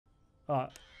Alright.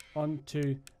 1,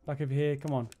 2. Back over here.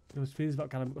 Come on. Got speeds up,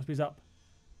 Callum. Got speeds up.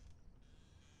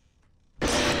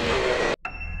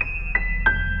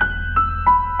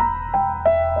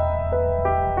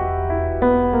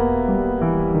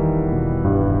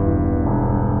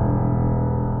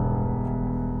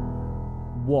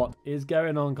 What is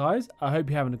going on, guys? I hope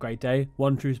you're having a great day.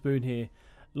 One True Spoon here.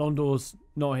 Londor's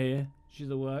not here. She's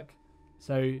at work.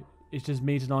 So it's just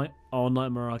me tonight on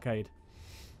Nightmare Arcade.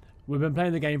 We've been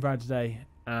playing the game throughout today,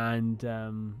 and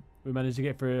we managed to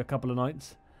get through a couple of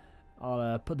nights.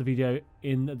 I'll put the video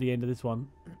in at the end of this one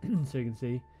so you can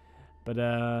see. But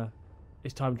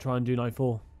it's time to try and do night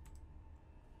 4.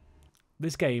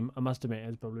 This game, I must admit,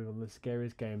 is probably one of the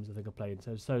scariest games I think I've played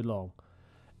in so long.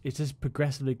 It's just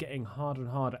progressively getting harder and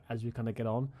harder as we kind of get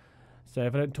on. So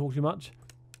if I don't talk too much,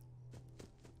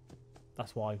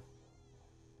 that's why.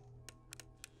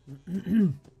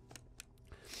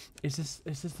 It's just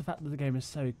the fact that the game is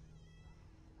so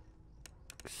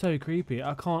creepy.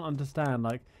 I can't understand.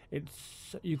 Like,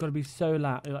 you've got to be so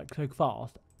loud, like so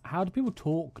fast. How do people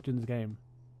talk during the game?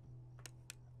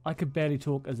 I could barely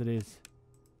talk as it is.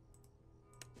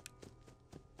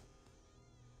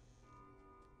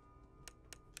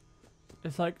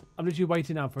 It's like I'm literally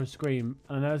waiting now for a scream,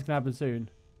 and I know it's gonna happen soon.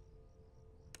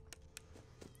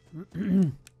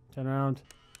 Turn around.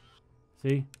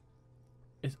 See?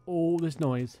 It's all this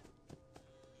noise.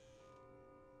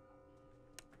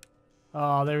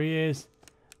 Oh, there he is.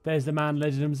 There's the man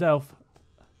legend himself.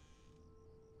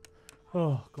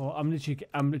 Oh god, I'm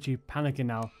literally panicking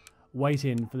now,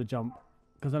 waiting for the jump,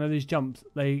 because I know these jumps,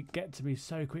 they get to me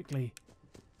so quickly.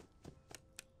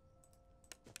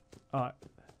 All right.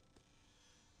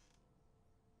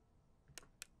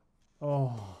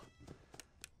 Oh,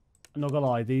 I'm not gonna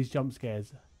lie, these jump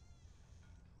scares.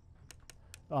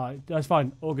 Alright, that's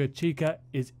fine. All good. Chica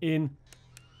is in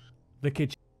the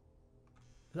kitchen.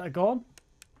 Is that gone?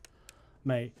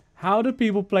 Mate, how do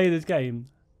people play this game?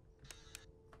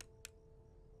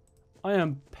 I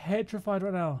am petrified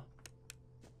right now.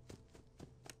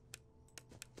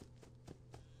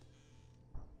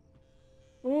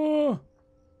 Oh!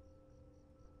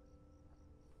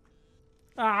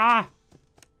 Ah!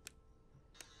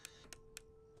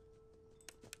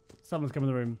 Someone's come in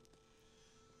the room.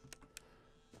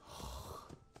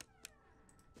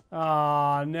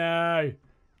 Ah, oh, no.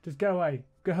 Just go away.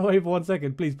 Go away for 1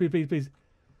 second. Please, please, please, please.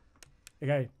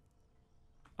 Okay.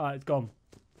 Alright, it's gone.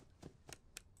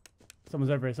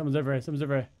 Someone's over here. Someone's over here. Someone's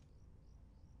over here.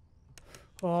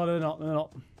 Oh, they're not. They're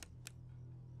not.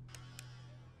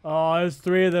 Oh, there's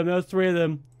 3 of them. There's 3 of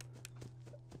them.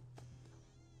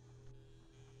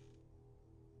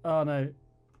 Oh, no.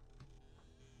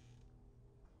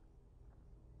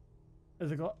 Is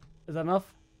that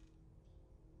enough?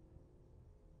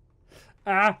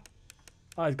 Ah!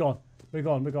 Oh, it's gone. We're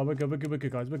gone. We're gone. We're good. We're good. We're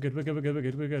good, guys. We're good. We're good. We're good. We're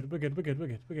good. We're good. We're good. We're good. We're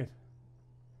good. We're good.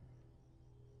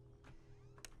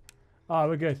 Ah,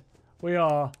 we're good. We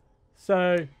are.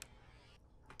 So.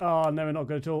 Oh no, we're not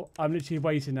good at all. I'm literally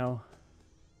waiting now.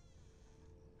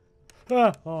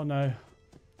 Ah! Oh no.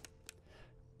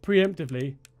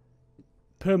 Preemptively.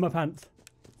 Put my pants.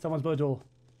 Someone's by the door.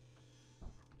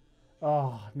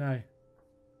 Oh no.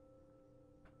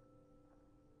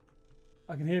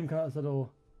 I can hear him come out the door.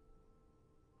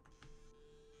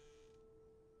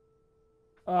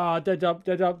 Ah, dead jump,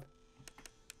 dead jump.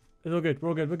 It's all good. We're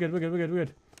all good. We're good. We're good. We're good. We're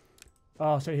good.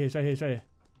 Oh, straight here, straight here, straight here.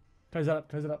 Close that up.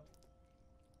 Close it up.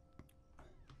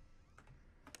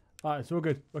 Alright, so we're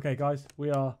good. Okay, guys. We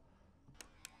are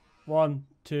 1,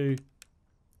 2.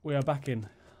 We are back in.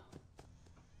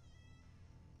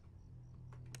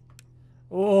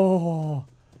 Oh,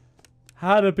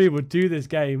 how do people do this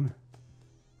game?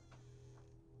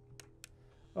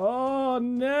 Oh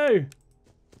no!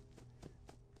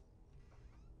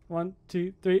 1,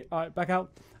 2, 3. All right, back out.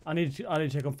 I need to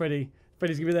check on Freddy.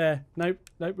 Freddy's gonna be there. Nope,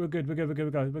 nope. We're good. We're good. We're good.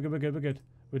 We're good. We're good. We're good. We're good.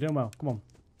 We're doing well. Come on.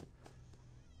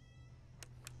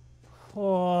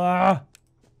 Oh,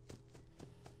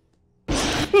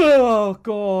 oh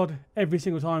god! Every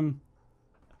single time.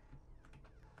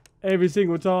 Every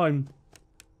single time.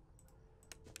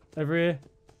 Over here.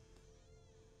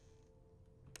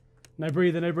 No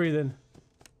breathing. No breathing.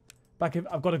 Back in.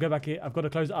 I've got to go back here. I've got to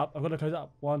close it up. I've got to close it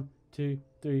up. 1, 2,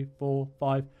 3, 4,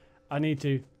 5. I need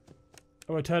to.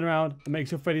 I'm going to turn around and make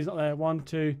sure Freddy's not there. 1,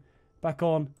 2. Back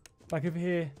on. Back over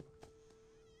here.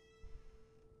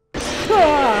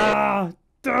 Ah!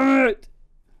 Damn it!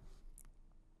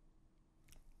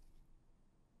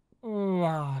 Oh,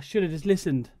 I should have just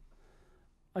listened.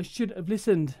 I should have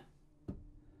listened.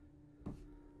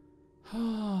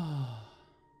 How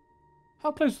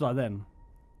close was I then?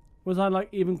 Was I like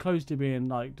even close to being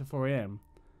like to 4 a.m.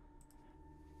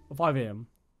 or 5 a.m.?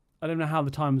 I don't know how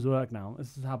the times work now.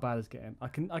 This is how bad it's getting. I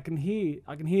can hear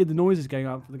the noises going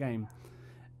up for the game,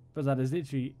 but that is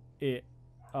literally it.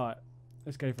 All right,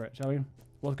 let's go for it, shall we?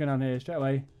 What's going on here? Straight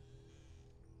away.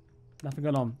 Nothing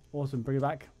going on. Awesome. Bring it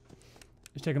back.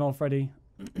 Let's check on Freddy.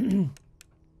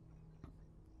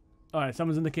 All right,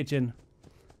 someone's in the kitchen.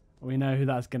 We know who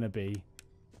that's gonna be.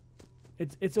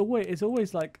 It's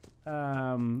always like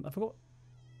I forgot.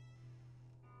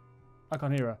 I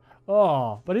can't hear her.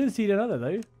 Oh, but I didn't see another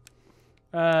though.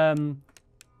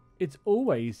 It's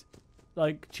always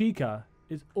like Chica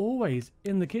is always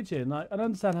in the kitchen. Like I don't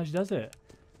understand how she does it.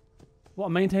 What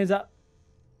maintains that?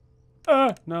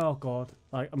 No, oh god.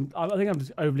 Like I think I'm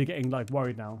just overly getting like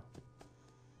worried now.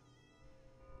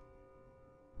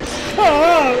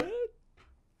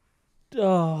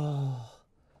 Oh.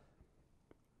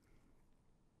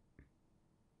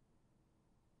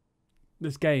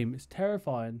 This game is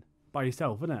terrifying by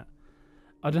yourself, isn't it?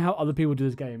 I don't know how other people do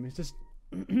this game. It's just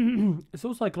it's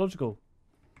all psychological.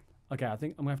 Okay, I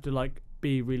think I'm gonna have to like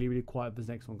be really, really quiet for this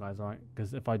next one, guys, alright?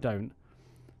 Because if I don't,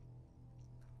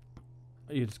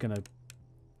 you're just gonna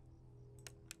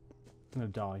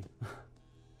die.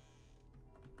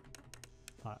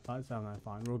 Alright, lights down there,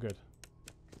 fine, we're all good.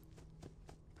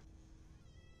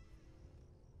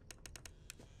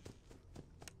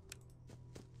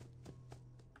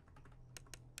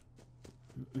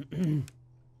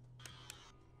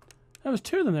 There was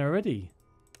 2 of them there already.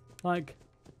 Like,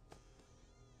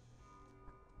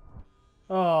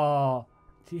 oh,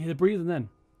 you hear the breathing then,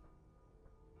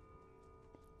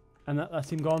 and that's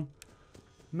him gone.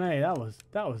 Mate, that was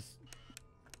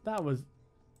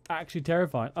actually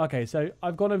terrifying. Okay, so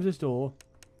I've gone over this door.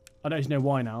 I don't actually know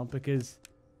why now, because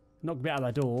I'm not gonna be out of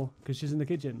that door because she's in the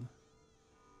kitchen.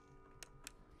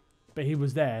 But he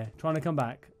was there trying to come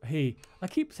back. I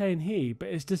keep saying he, but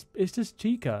it's just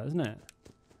Chica, isn't it?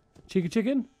 Chica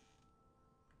chicken?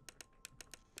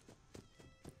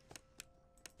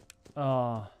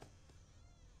 Ah. Oh.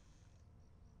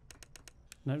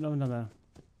 No, no one down there.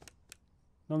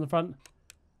 Not on the front.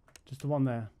 Just the one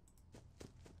there.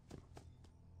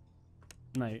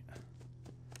 Mate.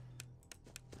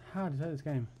 How did I play this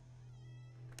game?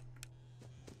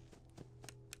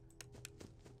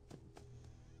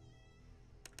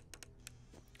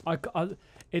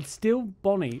 It's still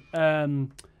Bonnie.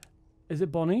 Is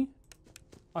it Bonnie?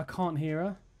 I can't hear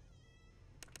her.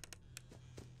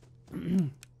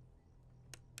 And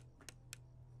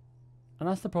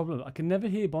that's the problem. I can never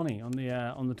hear Bonnie on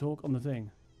the talk on the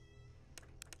thing.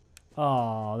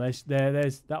 Oh,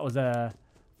 that was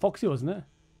Foxy, wasn't it?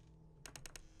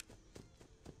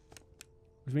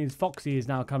 Which means Foxy is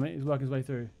now coming. He's working his way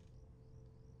through.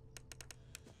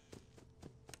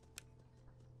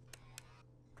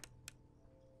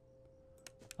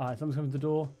 Alright, someone's coming to the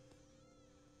door.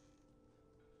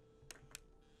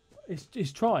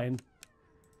 It's trying.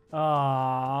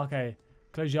 Ah, okay.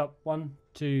 Close you up. 1,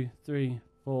 2, 3,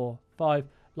 4, 5.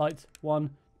 Lights. 1,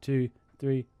 2,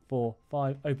 3, 4,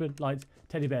 5. Open. Lights.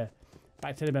 Teddy bear.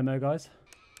 Back teddy bear mode, guys.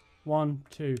 1,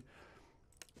 2.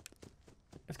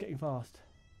 It's getting fast.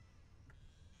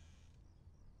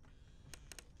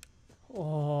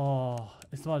 Oh,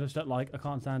 it's the one I just don't like. I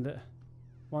can't stand it.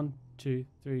 1, 2,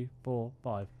 3, 4,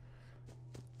 5.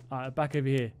 Alright, back over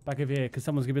here. Back over here, because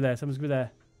someone's going to be there. Someone's going to be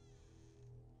there.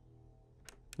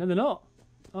 No, they're not.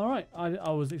 Alright,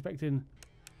 I was expecting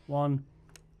 1.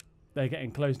 They're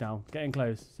getting close now. Getting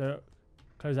close. So,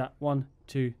 close that. 1,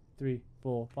 2, 3,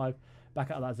 4, 5.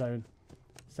 Back out of that zone.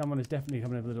 Someone is definitely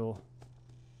coming over the door.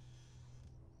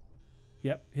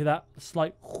 Yep, hear that?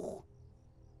 Slight...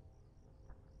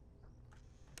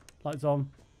 Lights on.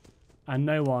 And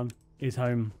no one is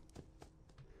home.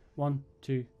 1,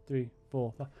 2, 3,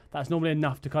 4, 5. That's normally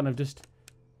enough to kind of just...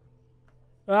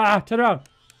 Ah! Turn around!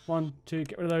 1, 2,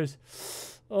 get rid of those.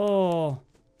 Oh.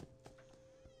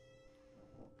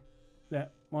 Yeah,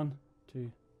 1,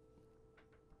 2.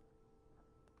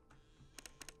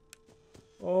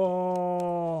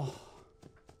 Oh.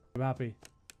 I'm happy.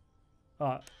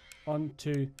 Alright. 1,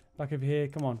 2. Back over here.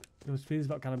 Come on. Got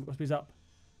speed up, Callum. Got speed up.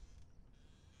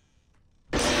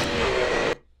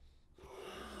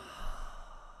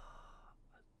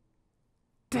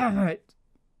 Damn it!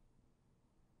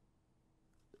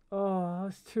 Oh,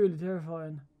 that's truly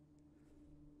terrifying.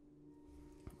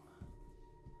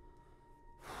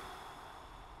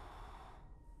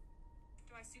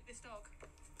 Do I suit this dog?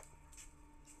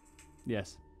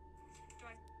 Yes. Do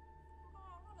I...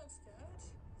 Oh, that looks good.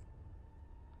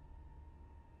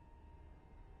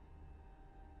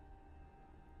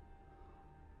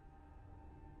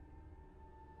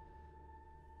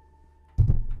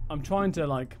 I'm trying to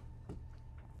like.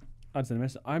 I don't know.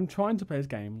 I'm trying to play this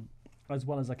game as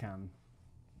well as I can.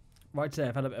 Right today,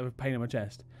 I've had a bit of a pain in my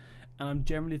chest, and I'm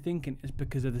generally thinking it's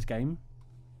because of this game.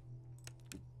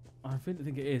 I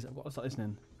think it is. I've got to start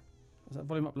listening. Is that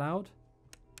volume up loud?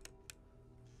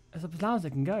 It's up as loud as it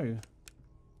can go.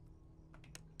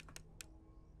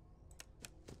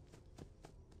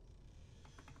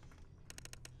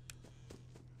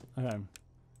 Okay.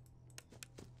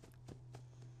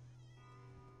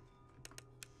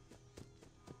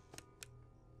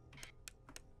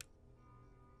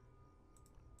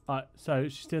 Alright, so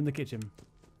she's still in the kitchen.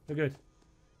 We're good.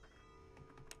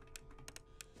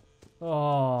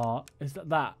 Oh, is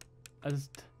that? I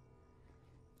just...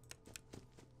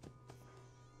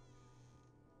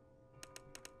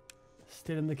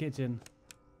 Still in the kitchen.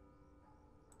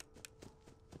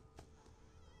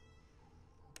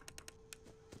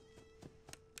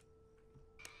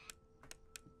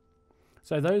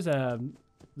 So those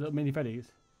little mini Freddies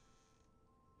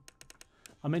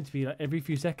are meant to be like every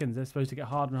few seconds they're supposed to get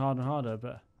harder and harder and harder,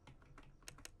 but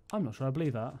I'm not sure I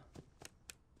believe that.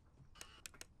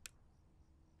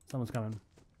 Someone's coming.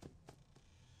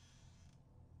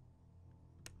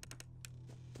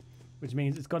 Which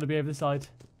means it's got to be over the side.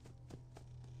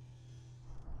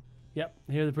 Yep,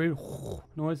 hear the brood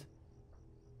noise.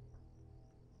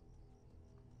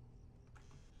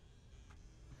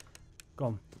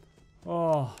 Gone.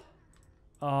 Oh.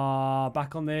 Ah,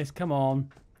 back on this. Come on.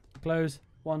 Close.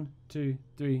 1, 2,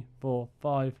 3, 4,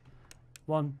 5.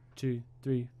 1, 2,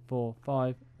 3, 4,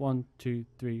 5. 1, 2,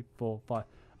 3, 4, 5.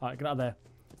 Alright, get out of there.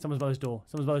 Someone's by this door.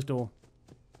 Someone's by this door.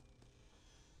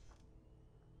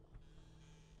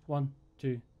 1,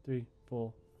 2, 3,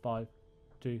 4, 5.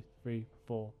 2, 3,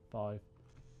 4, 5.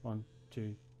 1,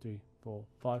 2, 3, 4,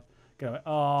 5. Get away.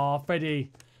 Oh,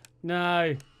 Freddy.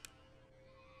 No.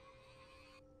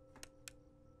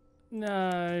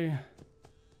 No.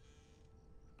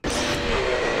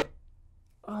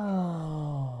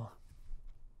 Oh.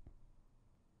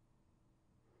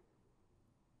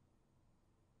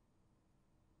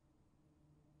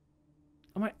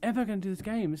 Am I ever going to do this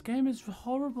game? This game is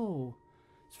horrible.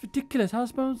 It's ridiculous. How am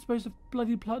I supposed to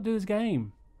bloody do this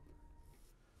game?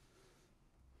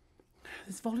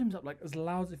 This volume's up like as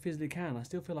loud as it physically can. I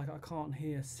still feel like I can't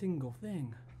hear a single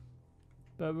thing.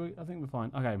 But I think we're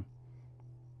fine. Okay.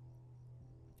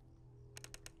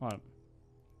 Right.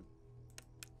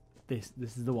 This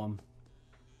is the one.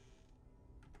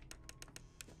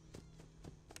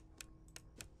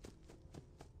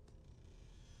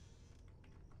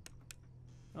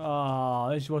 Ah,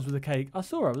 there she was with the cake. I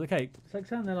saw her with the cake. It's like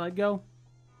standing there like, girl.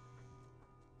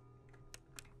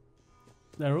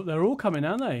 They're all coming,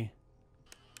 aren't they?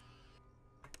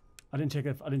 I didn't check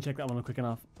that one quick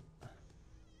enough.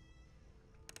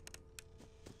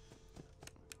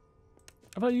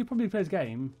 I feel like you probably play this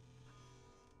game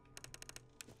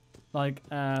like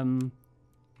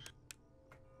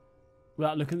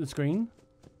without looking at the screen.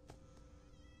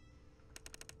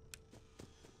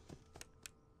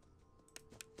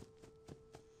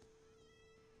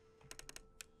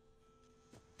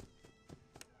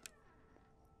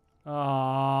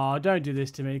 Ah, don't do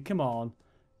this to me. Come on.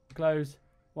 Close.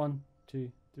 1,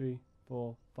 2, 3,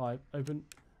 4, 5. Open.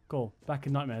 Cool. Back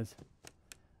in nightmares.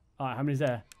 Alright, how many's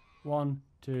there? 1,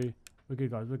 2. We're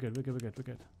good, guys. We're good. We're good. We're good. We're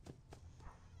good.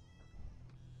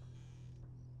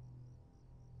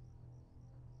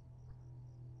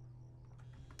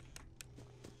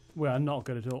 We are not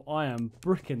good at all. I am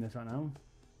bricking this right now.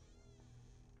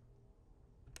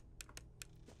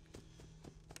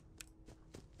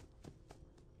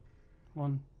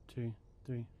 One, 2,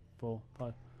 3, 4,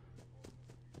 5.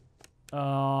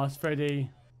 Oh, it's Freddy.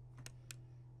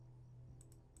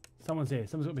 Someone's here.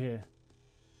 Someone's got to be here.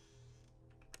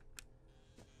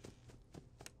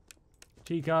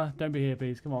 Chica, don't be here,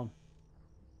 please. Come on.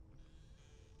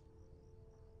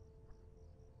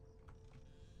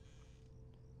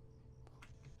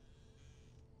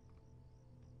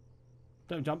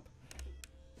 Don't jump.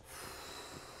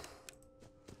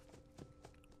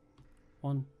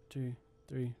 1, 2,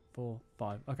 3, 4,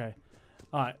 5. Okay.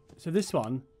 Alright. So this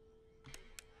one.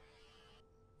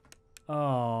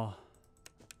 Oh.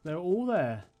 They're all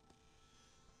there.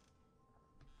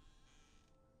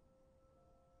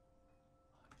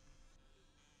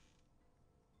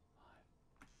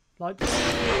 Like.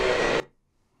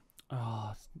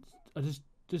 Oh, I just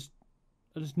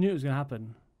knew it was gonna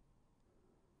happen.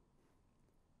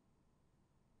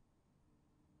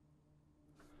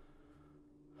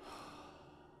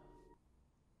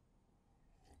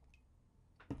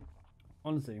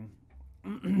 Honestly,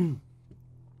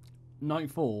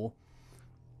 night 4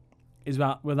 is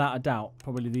without a doubt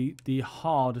probably the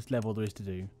hardest level there is to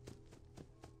do.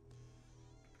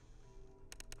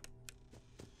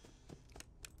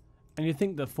 And you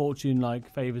think that fortune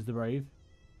like favours the brave,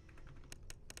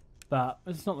 but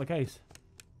it's not the case.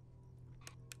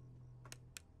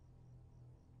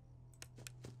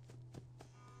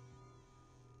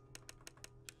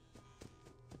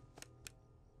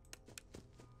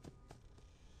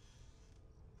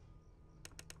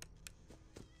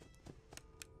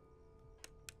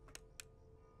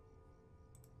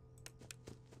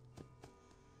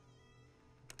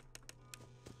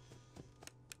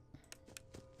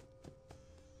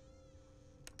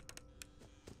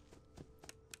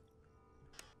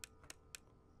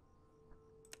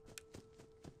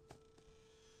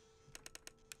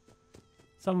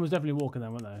 Someone was definitely walking there,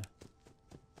 weren't they?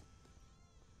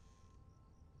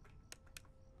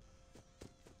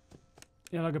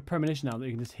 You know, like a premonition now that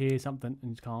you can just hear something and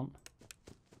you just can't.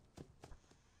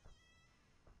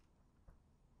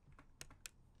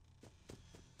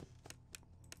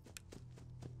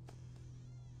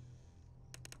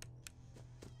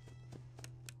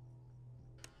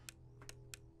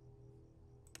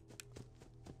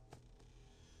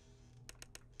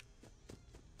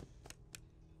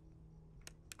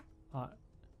 Alright.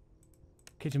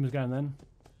 Kitchen was going then.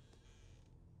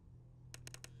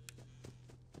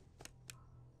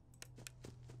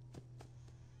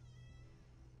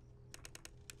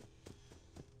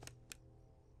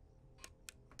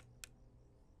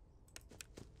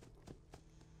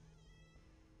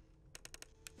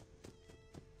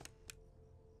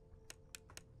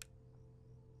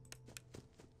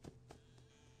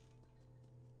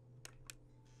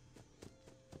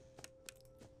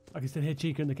 I can still hear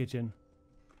Chica in the kitchen.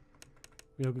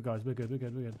 We're good, guys. We're good. We're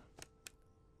good. We're good.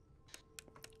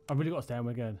 I've really got to stay and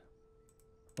we're good.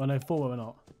 Well, no, 4 we're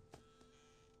not.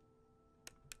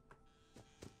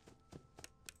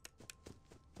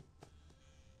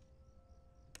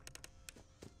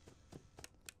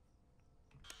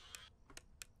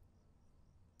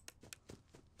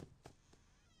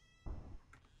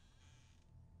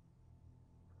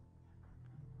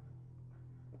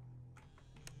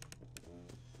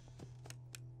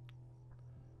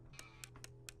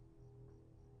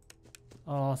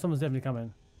 Oh, someone's definitely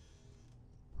coming.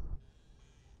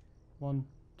 1,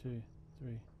 2,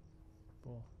 3,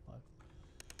 4, 5.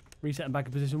 Resetting back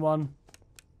in position 1.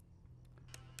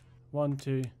 1,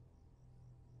 2.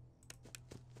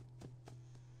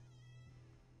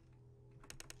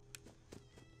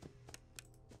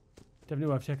 Definitely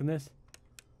worth checking this.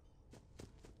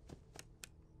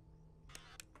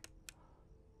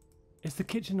 It's the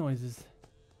kitchen noises.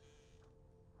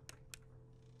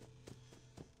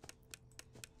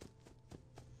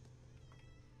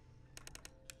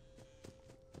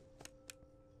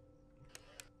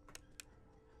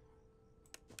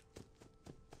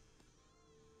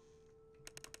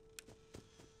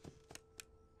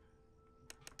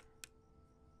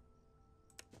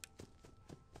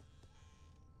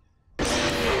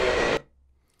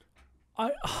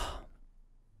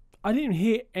 I didn't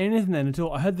hear anything then at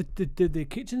all. I heard the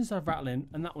kitchen stuff rattling,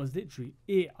 and that was literally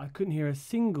it. I couldn't hear a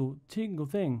single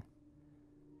thing.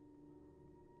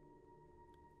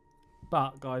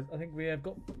 But guys, I think we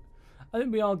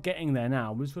are getting there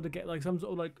now. We just got to get like some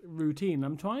sort of like routine.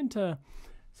 I'm trying to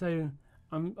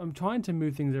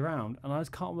move things around, and I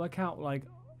just can't work out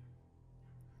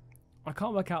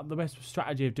the best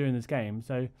strategy of doing this game.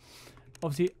 So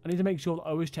obviously, I need to make sure that I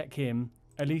always check him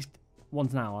at least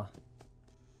once an hour.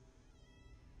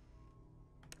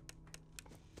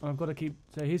 I've got to keep...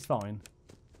 So he's fine.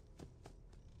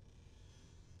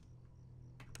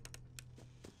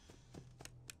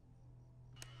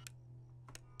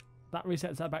 That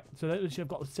resets that back. So literally I've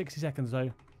got 60 seconds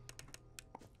though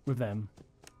with them.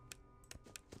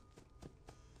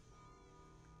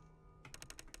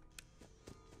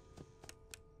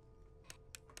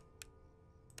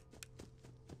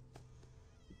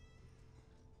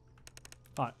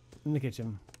 Alright, in the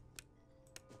kitchen.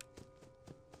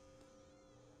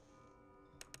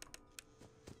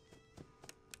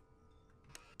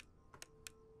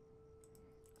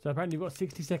 So apparently you've got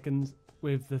 60 seconds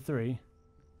with the 3.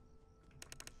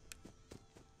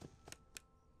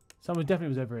 Someone definitely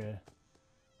was over here.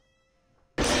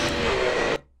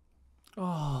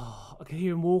 Oh, I could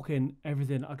hear him walking,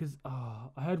 everything. I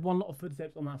heard one lot of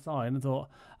footsteps on that side and I thought,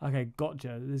 okay,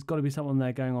 gotcha. There's got to be someone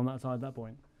there going on that side at that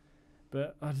point.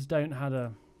 But I just don't know how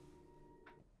to...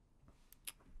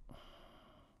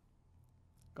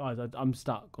 Guys, I'm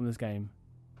stuck on this game.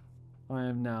 I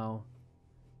am now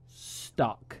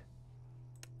stuck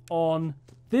on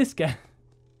this game.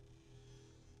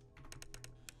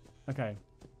 Okay.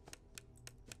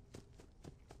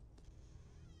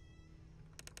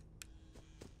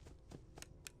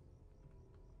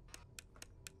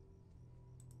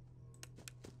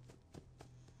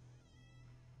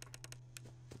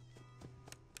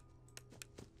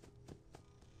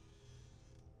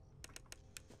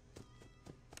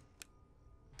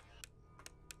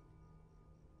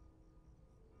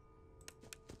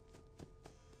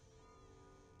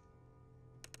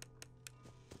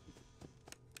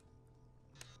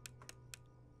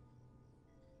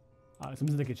 Alright,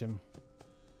 someone's in the kitchen.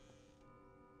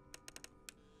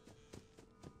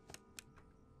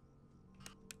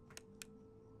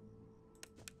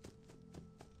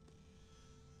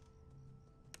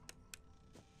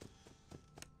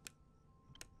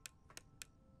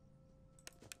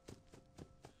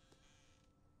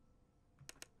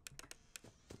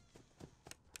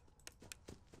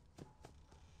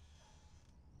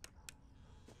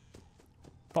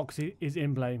 Foxy is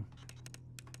in play.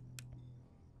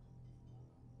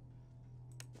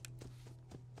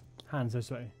 Hands so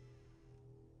sweaty.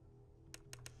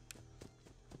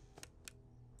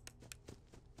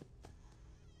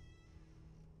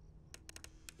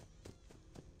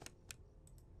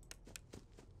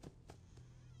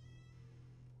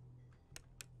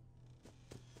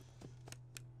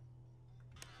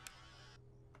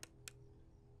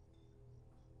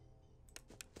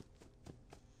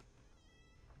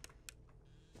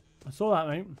 I saw that,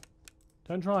 mate.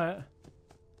 Don't try it.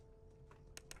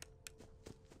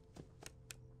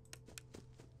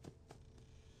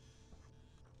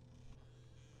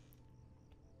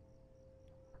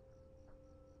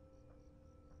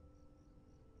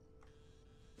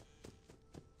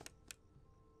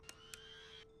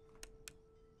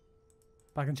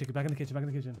 Back in the chicken, back in the kitchen, back in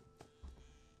the kitchen.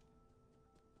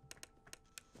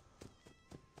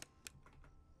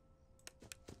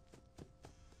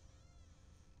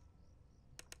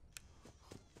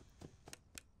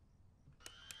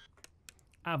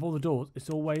 Out of all the doors, it's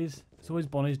always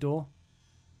Bonnie's door.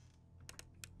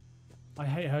 I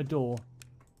hate her door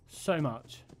so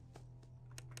much.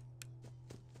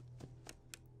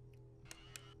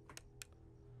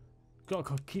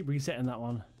 Gotta keep resetting that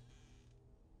one.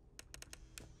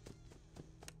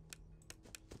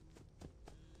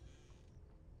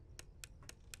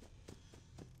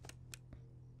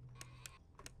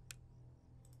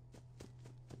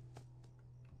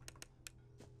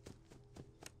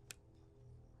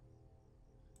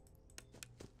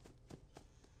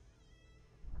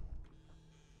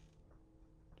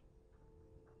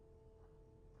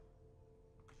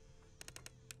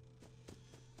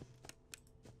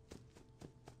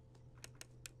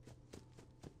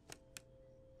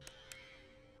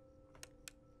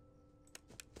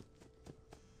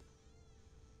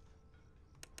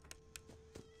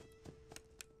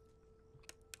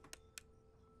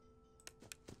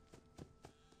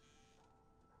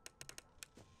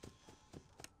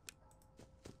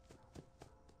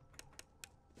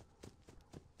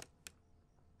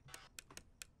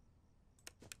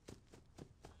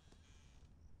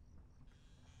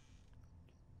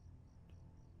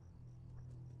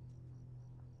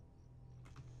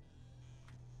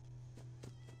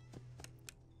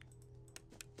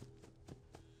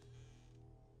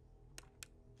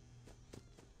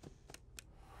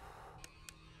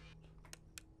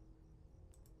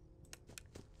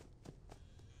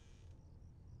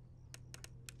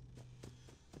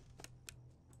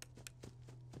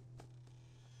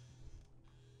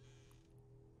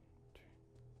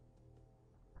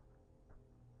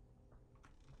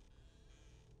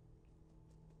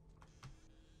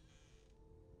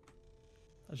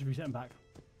 I should reset him back.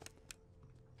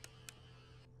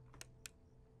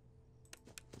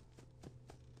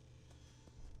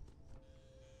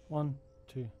 One,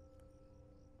 two.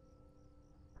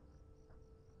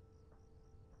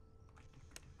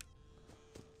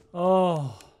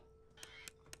 Oh.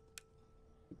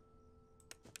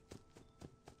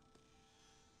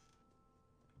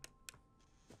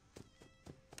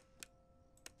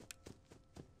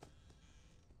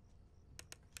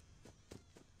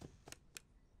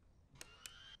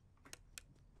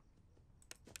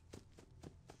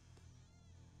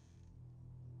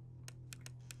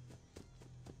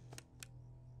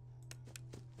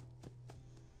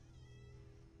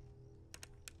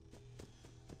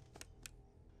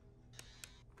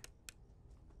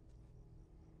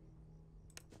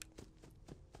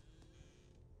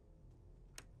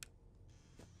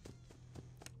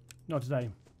 Not today.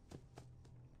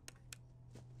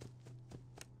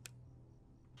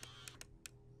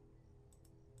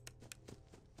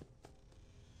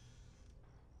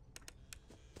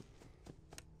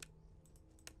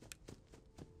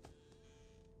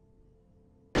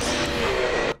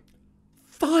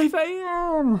 5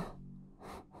 a.m.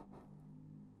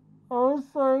 I was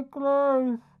so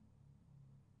close.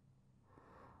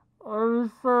 I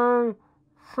was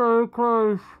so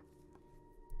close.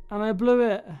 And I blew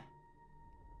it.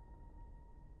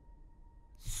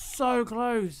 So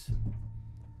close.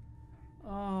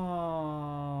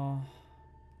 Oh.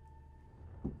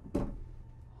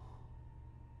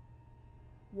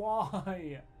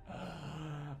 Why?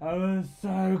 I was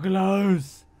so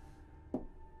close.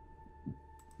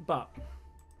 But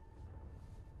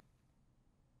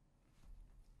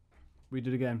we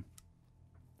do it again.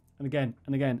 And again,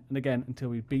 and again, and again until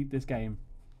we beat this game.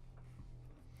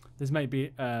 This may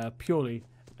be purely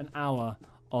an hour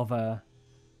of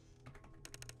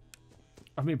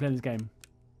me playing this game.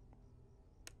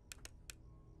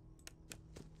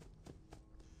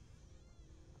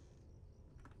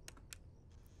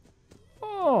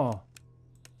 Oh,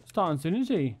 starting soon,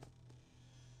 isn't she?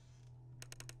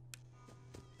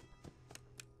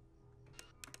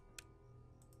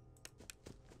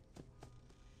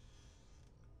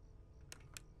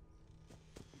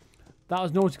 That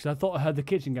was naughty because I thought I heard the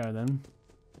kitchen go then.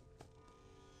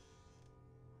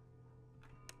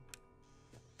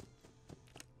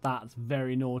 That's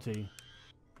very naughty.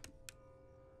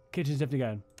 Kitchen's definitely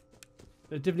going.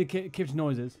 There's definitely kitchen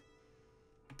noises.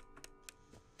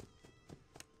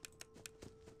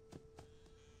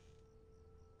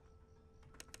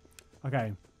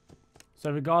 Okay.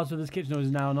 So regardless of this kitchen noise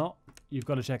is now or not, you've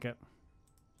got to check it.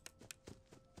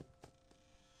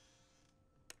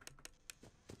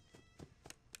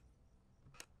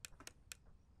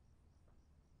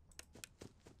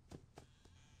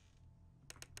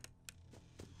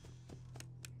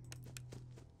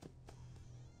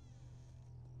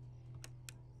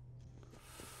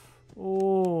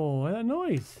 Oh, that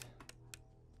noise.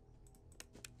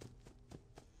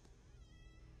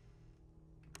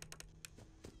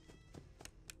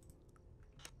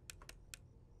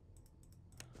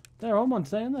 They're on one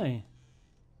today, aren't they?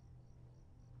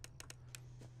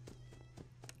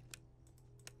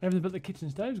 Everything but the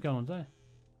kitchen stove's going on today.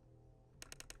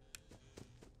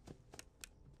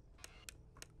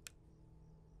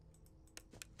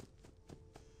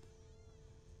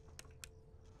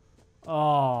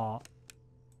 Oh,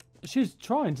 she's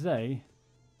trying today.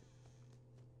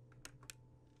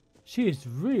 She is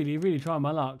really, really trying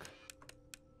my luck.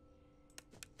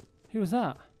 Who was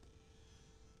that?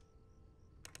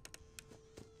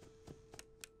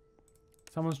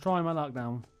 Someone's trying my luck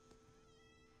now.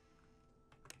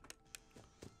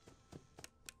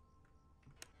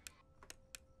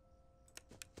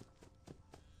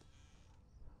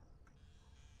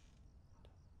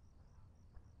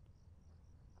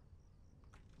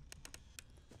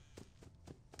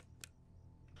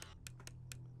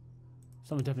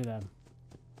 Someone's definitely there.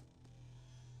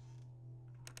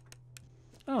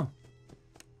 Oh.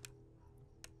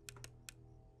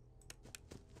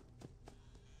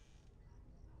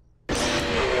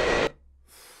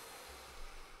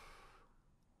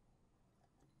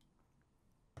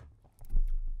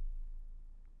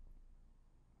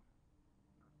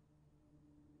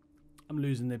 I'm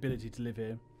losing the ability to live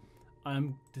here.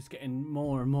 I'm just getting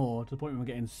more and more to the point where I'm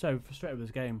getting so frustrated with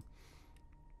this game.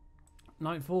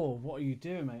 Night 4, what are you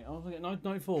doing, mate? I was like,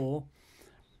 night 4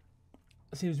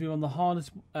 seems to be one of the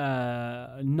hardest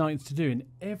nights to do in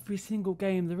every single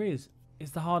game there is.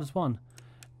 It's the hardest one,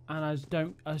 and I just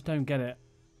don't get it.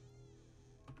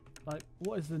 Like,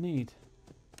 what is the need?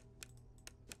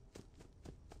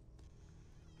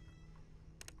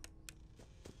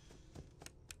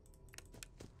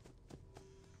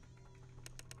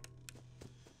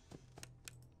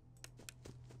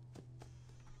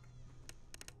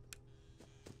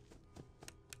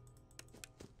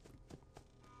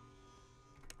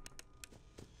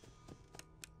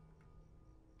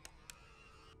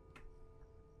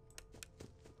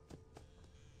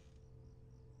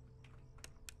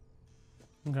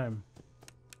 Okay.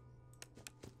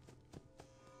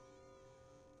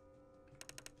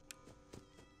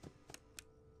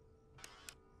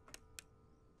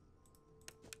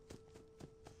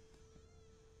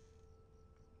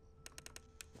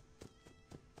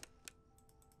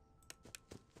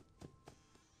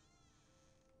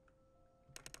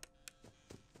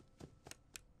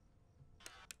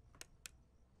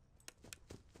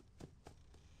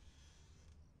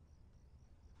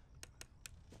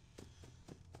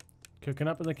 Cooking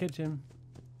up in the kitchen.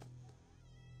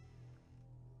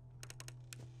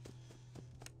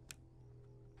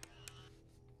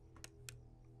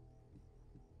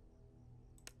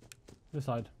 This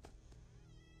side.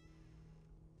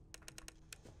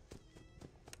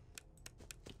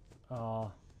 Ah.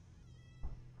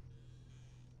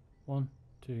 1,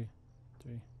 2,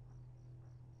 3.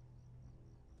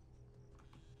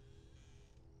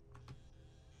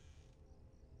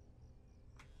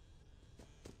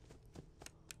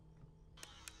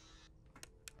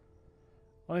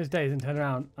 One of these days, and turn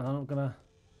around, and I'm not gonna.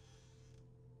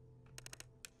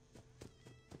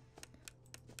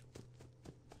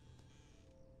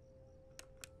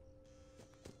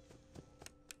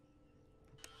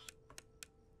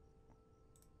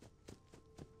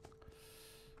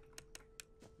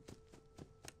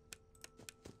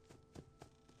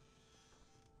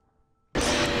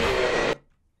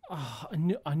 Oh,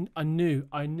 I knew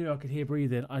I could hear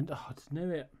breathing. I just knew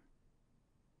it.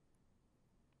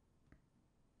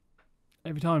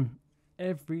 Every time.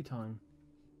 Every time.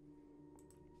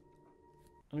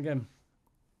 And again.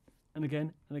 And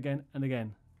again, and again, and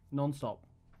again. Non-stop.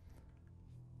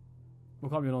 Well,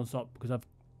 can't be non-stop because I've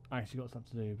actually got stuff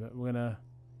to do, but we're gonna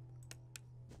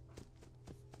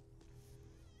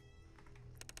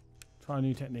try a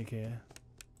new technique here.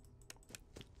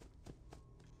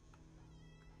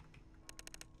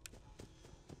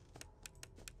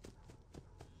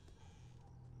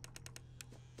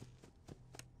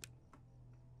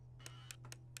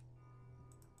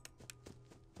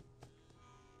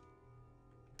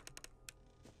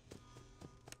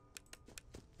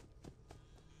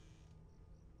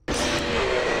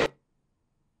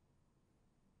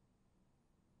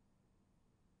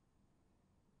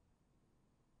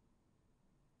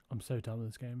 I'm so done with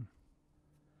this game.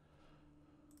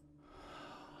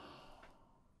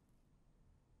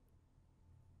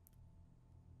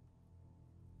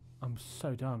 I'm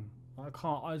so done.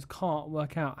 I just can't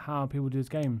work out how people do this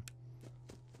game.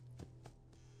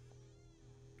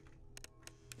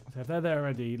 So if they're there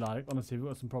already, like, honestly, we've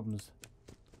got some problems.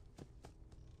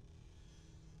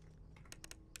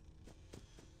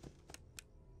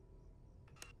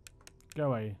 Go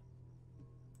away.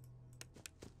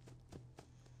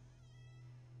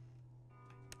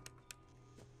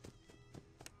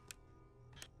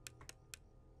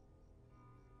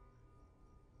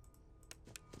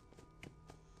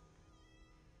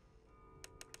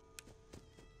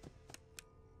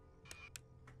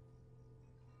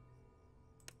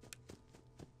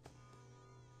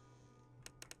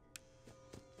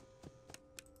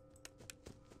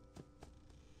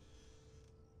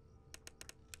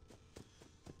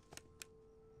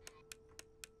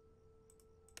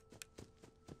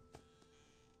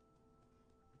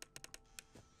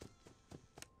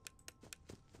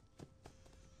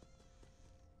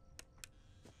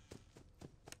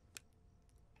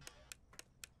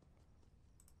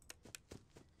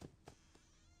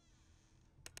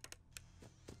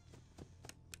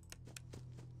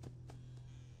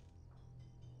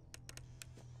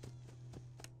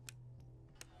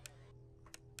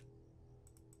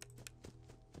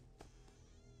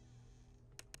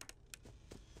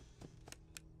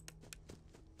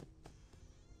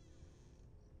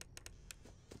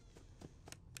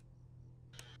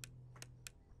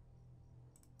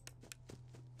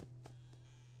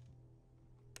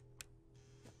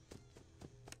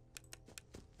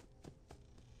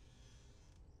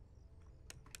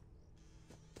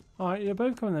 Alright, you're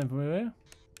both coming then from over here.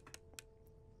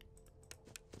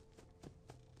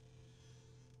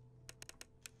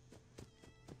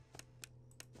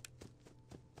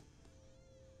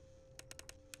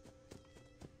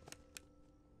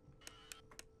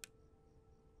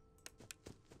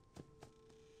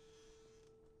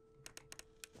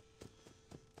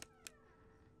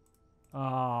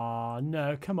 Ah,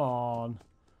 no, come on.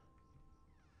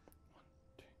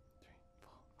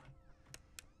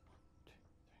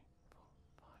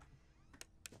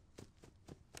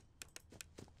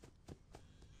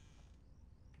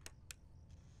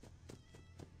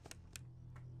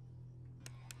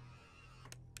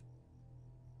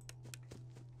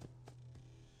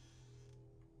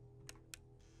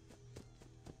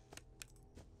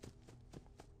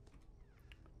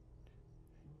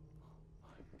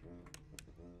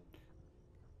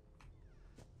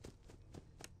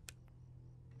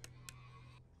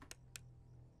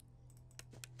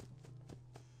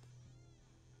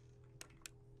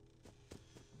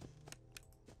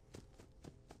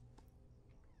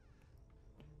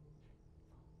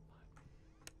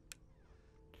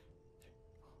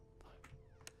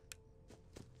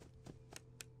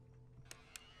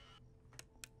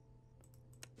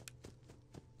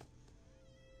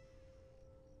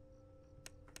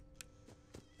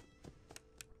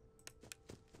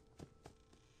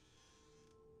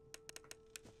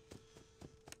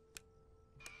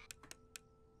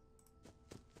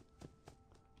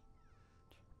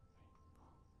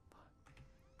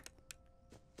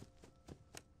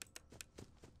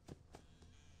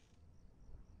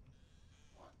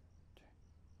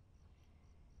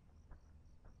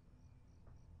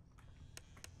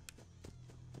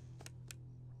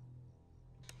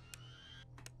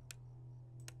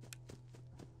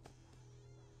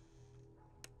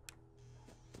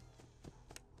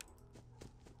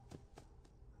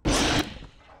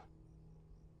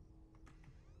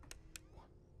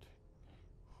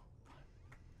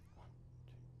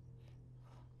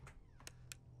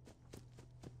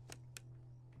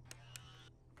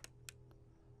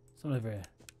 Someone over here.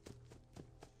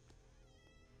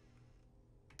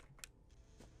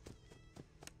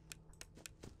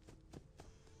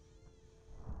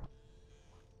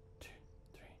 Two,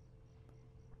 three.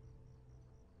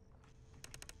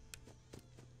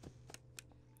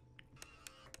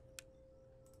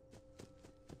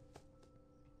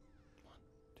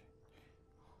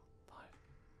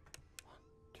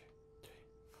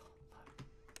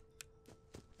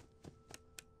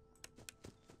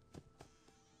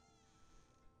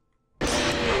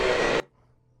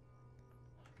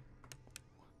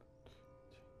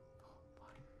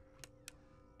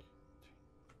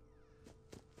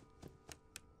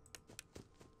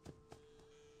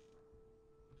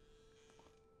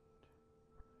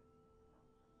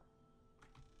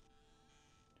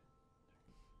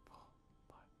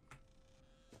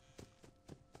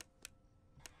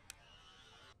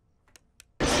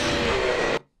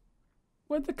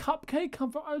 Where'd the cupcake come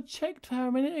from? I checked her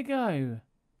a minute ago.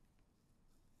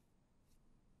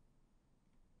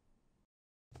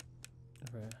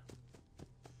 Over here.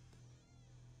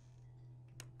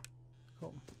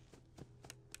 Cool.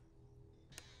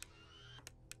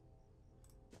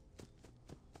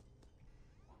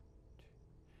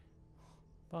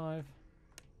 Five.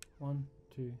 1,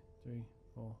 2, 3,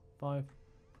 4, 5.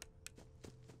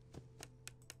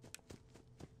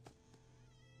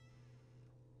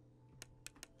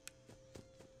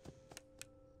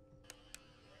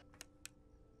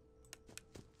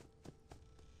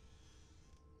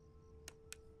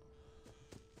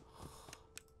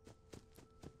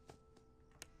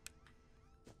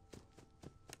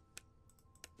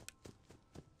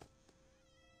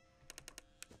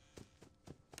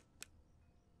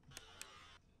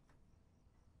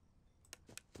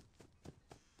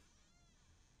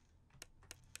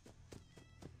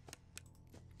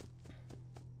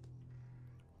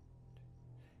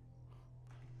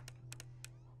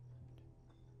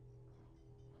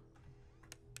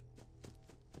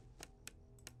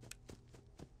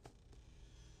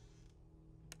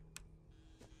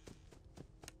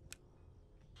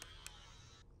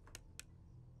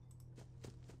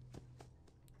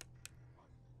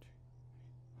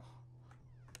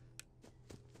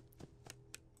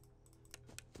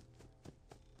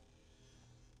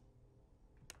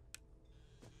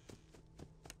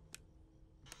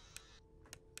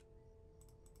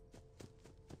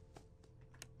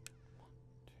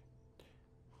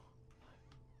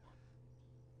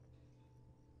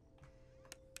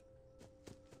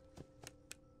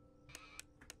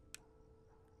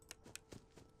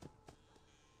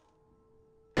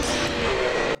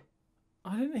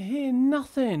 I didn't hear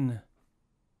nothing.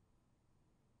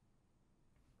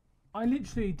 I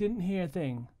literally didn't hear a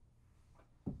thing.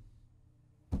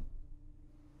 I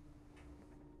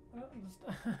don't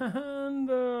understand.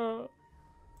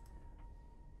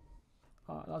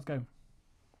 Alright, let's go.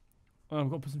 I've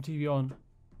got to put some TV on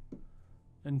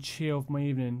and chill for my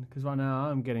evening, because right now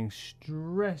I'm getting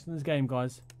stressed in this game,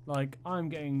 guys. Like, I'm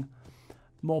getting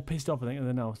more pissed off, I think,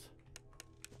 than else.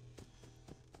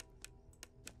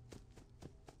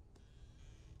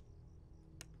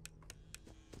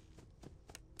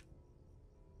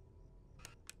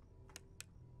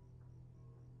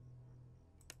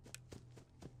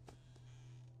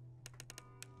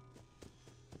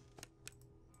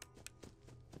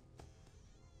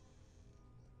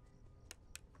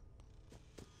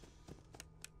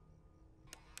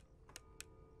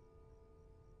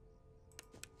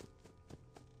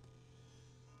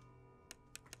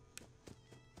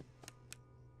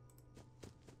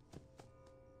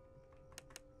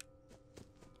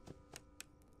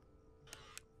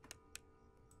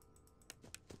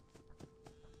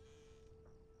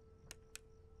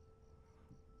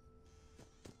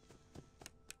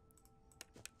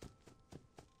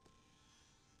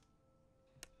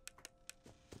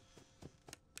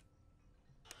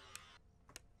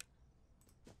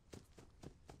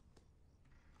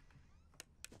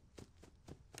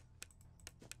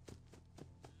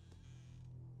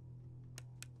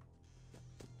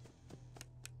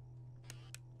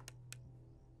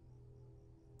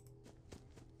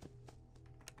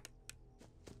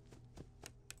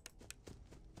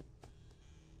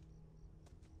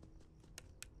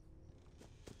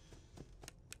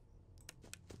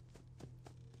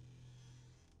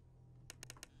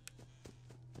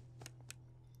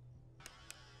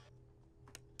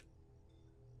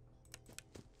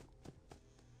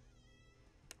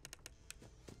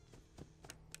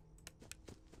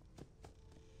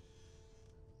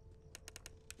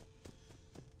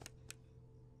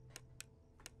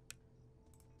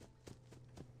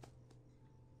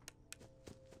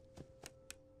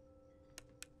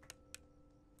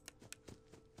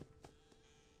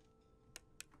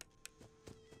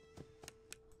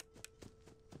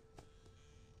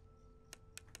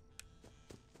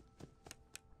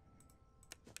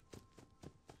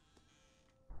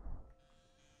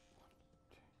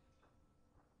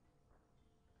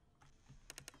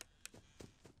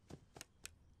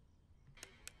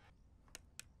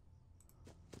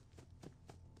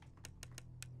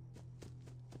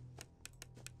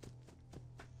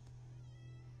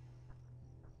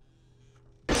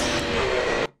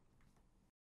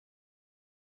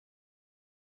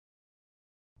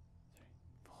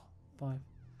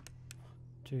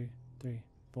 2, 3,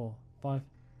 4, 5.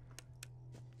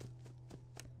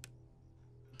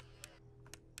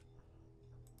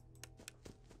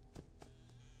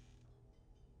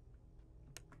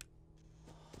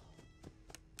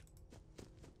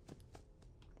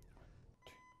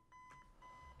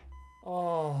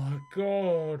 Oh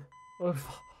God! Oh,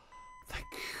 thank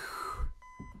you.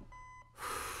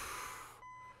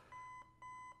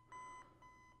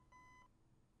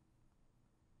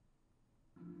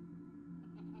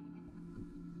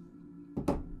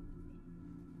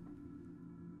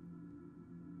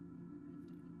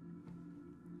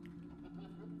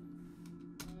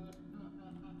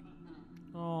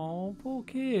 Oh, poor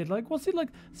kid. Like, what's it like?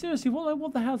 Seriously,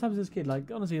 what the hell's happened to this kid?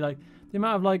 Like, honestly, like the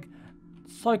amount of like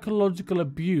psychological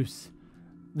abuse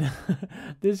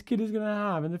this kid is gonna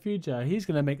have in the future. He's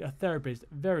gonna make a therapist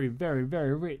very, very,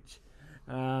 very rich.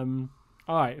 All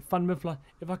right, fun with life.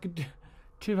 If I could do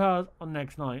 2 hours on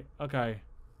next night, okay.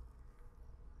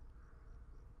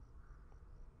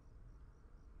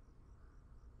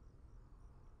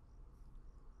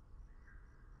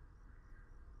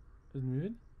 Is it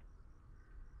moving?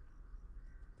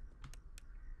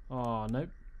 Oh nope.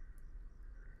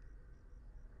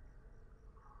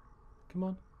 Come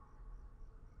on.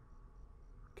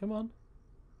 Come on.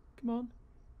 Come on.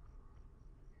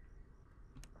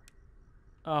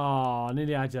 Oh,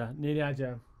 nearly had you. Nearly had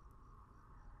you.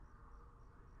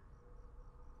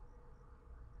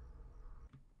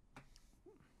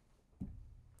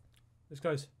 Let's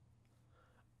close.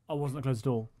 I wasn't close at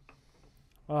all.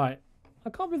 Alright. I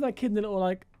can't believe that kid in the little,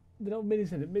 like, the little mini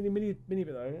bit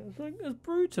though. It's like, it's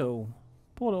brutal.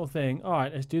 Poor little thing.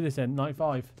 Alright, let's do this then. Night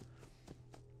 5.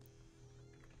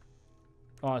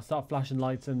 Alright, start flashing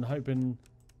lights and hoping.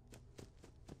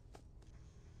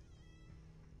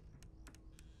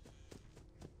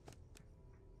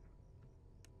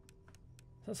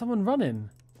 Is that someone running?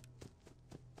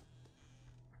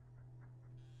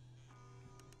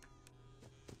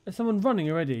 Is someone running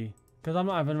already? Because I'm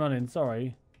not even running,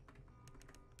 sorry.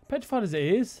 Petrified as it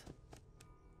is.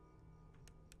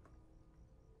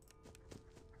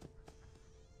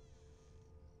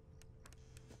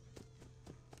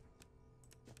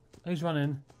 Who's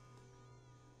running?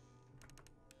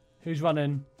 Who's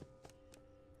running?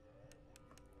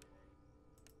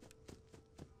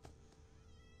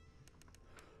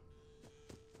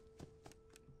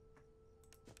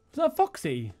 Was that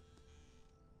Foxy?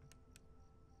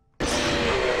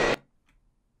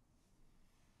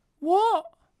 What?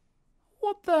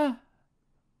 What the?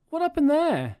 What happened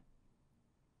there?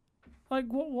 Like,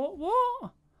 what?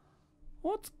 What?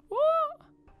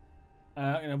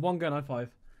 One go, night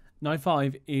 5. Night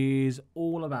 5 is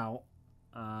all about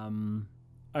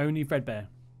only Fredbear.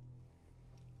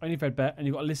 Only Fredbear, and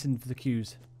you've got to listen for the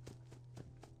cues.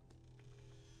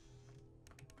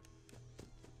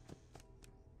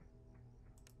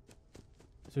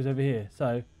 So he's over here.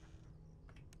 So,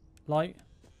 light.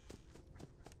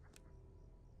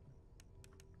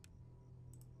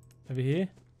 Over here.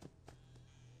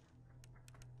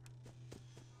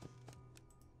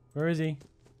 Where is he?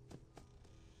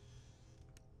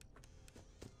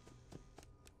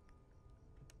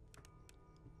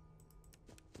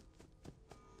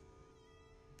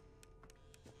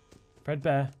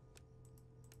 Fredbear.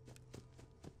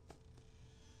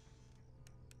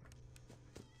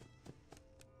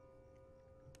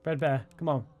 Fredbear, come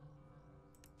on.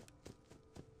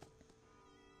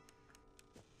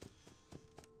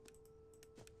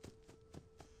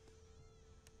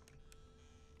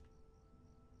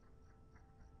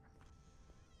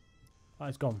 Oh,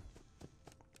 it's gone.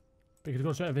 But you could have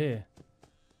gone straight over here.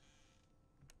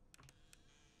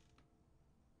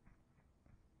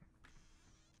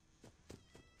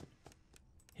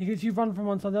 He gets you run from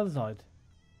one side to the other side.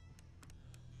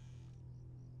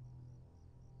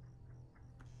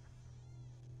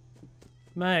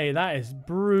 Mate, that is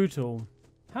brutal.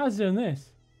 How's he doing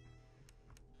this?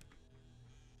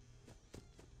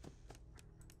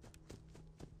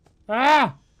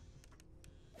 Ah!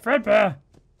 Fredbear!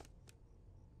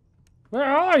 Where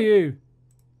are you?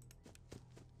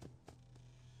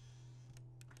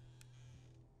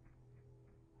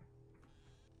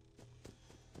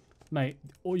 Mate,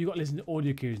 all you got to listen to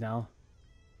audio cues now.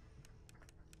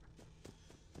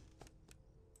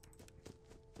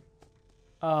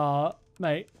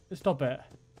 Mate, stop it.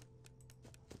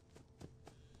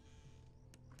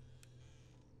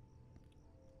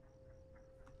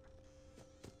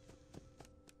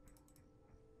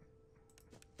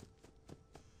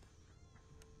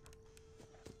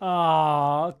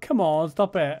 Come on,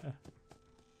 stop it.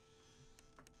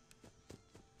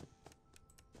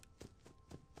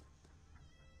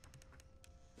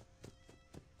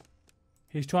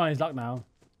 He's trying his luck now.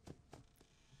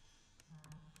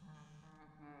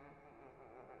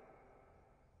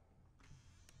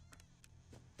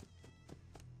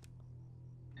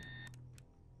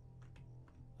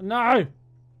 No!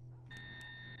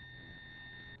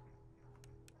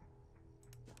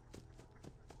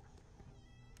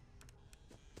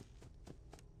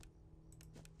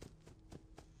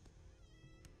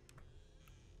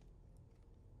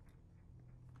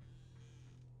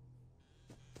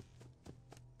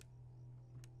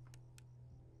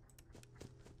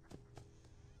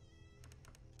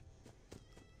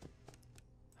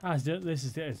 This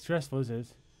is it's stressful, this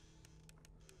is.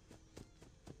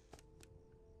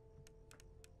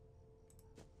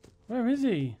 Where is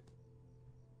he?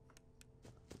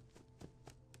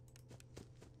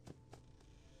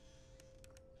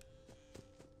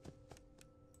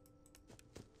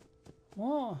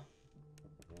 What?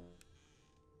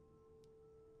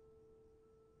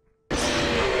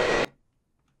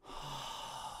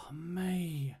 Oh,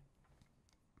 me.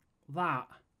 That.